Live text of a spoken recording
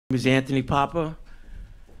My name is Anthony Papa.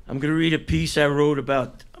 I'm going to read a piece I wrote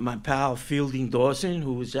about my pal Fielding Dawson,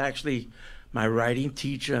 who was actually my writing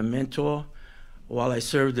teacher and mentor while I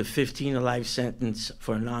served a 15-to-life sentence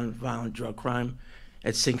for a nonviolent drug crime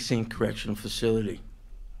at Sing Sing Correctional Facility.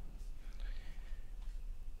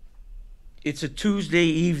 It's a Tuesday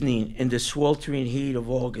evening in the sweltering heat of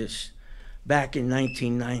August, back in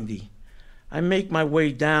 1990. I make my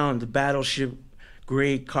way down the battleship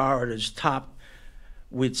grade corridors topped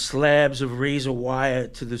with slabs of razor wire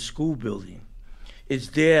to the school building. It's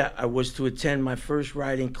there I was to attend my first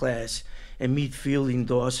writing class and meet Fielding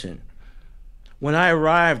Dawson. When I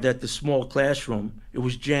arrived at the small classroom, it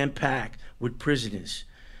was jam-packed with prisoners.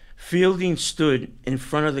 Fielding stood in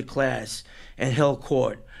front of the class and held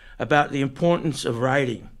court about the importance of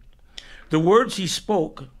writing. The words he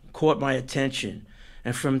spoke caught my attention,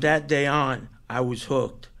 and from that day on, I was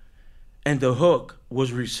hooked. And the hook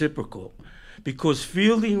was reciprocal, because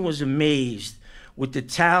Fielding was amazed with the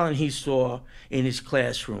talent he saw in his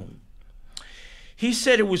classroom. He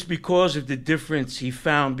said it was because of the difference he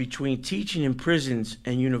found between teaching in prisons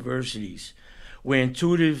and universities, where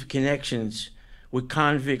intuitive connections with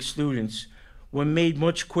convict students were made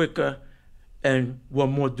much quicker and were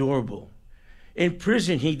more durable. In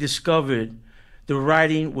prison, he discovered the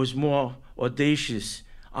writing was more audacious,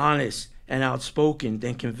 honest, and outspoken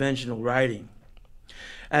than conventional writing.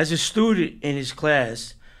 As a student in his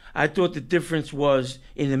class, I thought the difference was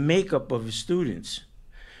in the makeup of his students.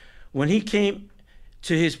 When he came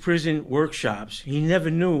to his prison workshops, he never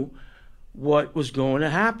knew what was going to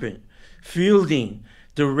happen. Fielding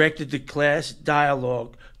directed the class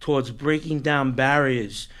dialogue towards breaking down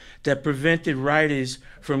barriers that prevented writers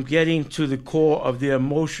from getting to the core of their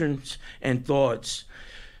emotions and thoughts.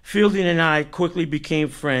 Fielding and I quickly became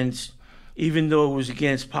friends, even though it was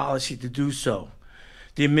against policy to do so.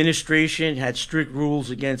 The administration had strict rules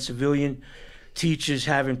against civilian teachers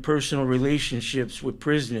having personal relationships with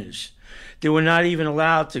prisoners. They were not even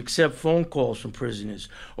allowed to accept phone calls from prisoners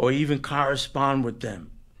or even correspond with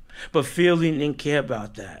them. But Fielding didn't care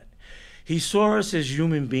about that. He saw us as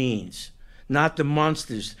human beings, not the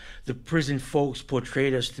monsters the prison folks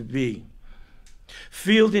portrayed us to be.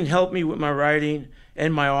 Fielding helped me with my writing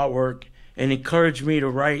and my artwork and encouraged me to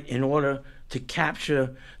write in order to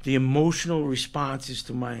capture the emotional responses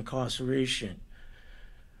to my incarceration.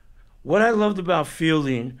 What I loved about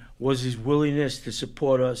Fielding was his willingness to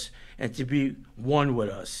support us and to be one with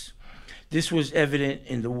us. This was evident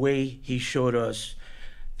in the way he showed us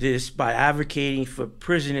this by advocating for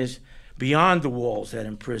prisoners beyond the walls that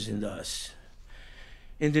imprisoned us.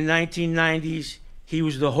 In the 1990s, he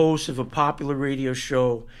was the host of a popular radio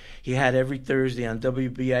show he had every Thursday on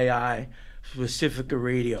WBAI Pacifica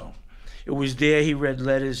Radio. It was there he read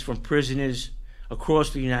letters from prisoners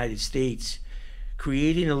across the United States,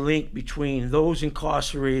 creating a link between those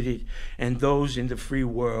incarcerated and those in the free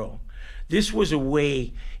world. This was a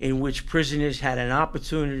way in which prisoners had an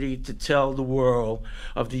opportunity to tell the world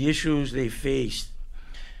of the issues they faced.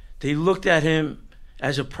 They looked at him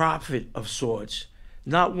as a prophet of sorts,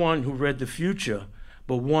 not one who read the future,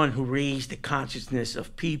 but one who raised the consciousness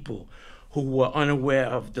of people who were unaware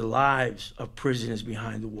of the lives of prisoners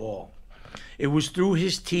behind the wall. It was through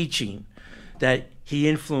his teaching that he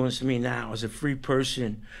influenced me now as a free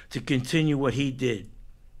person to continue what he did.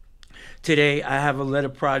 Today, I have a letter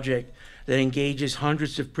project that engages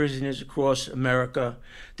hundreds of prisoners across America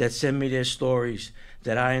that send me their stories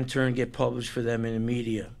that I in turn get published for them in the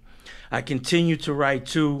media. I continue to write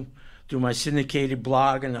too, through my syndicated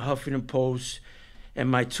blog in the Huffington Post and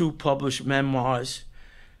my 2 published memoirs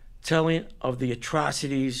telling of the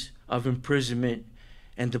atrocities of imprisonment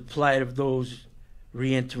and the plight of those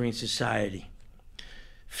re-entering society.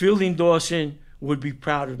 Fielding Dawson would be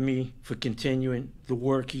proud of me for continuing the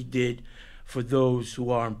work he did for those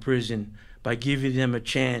who are in prison by giving them a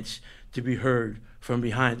chance to be heard from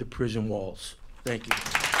behind the prison walls. Thank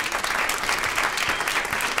you.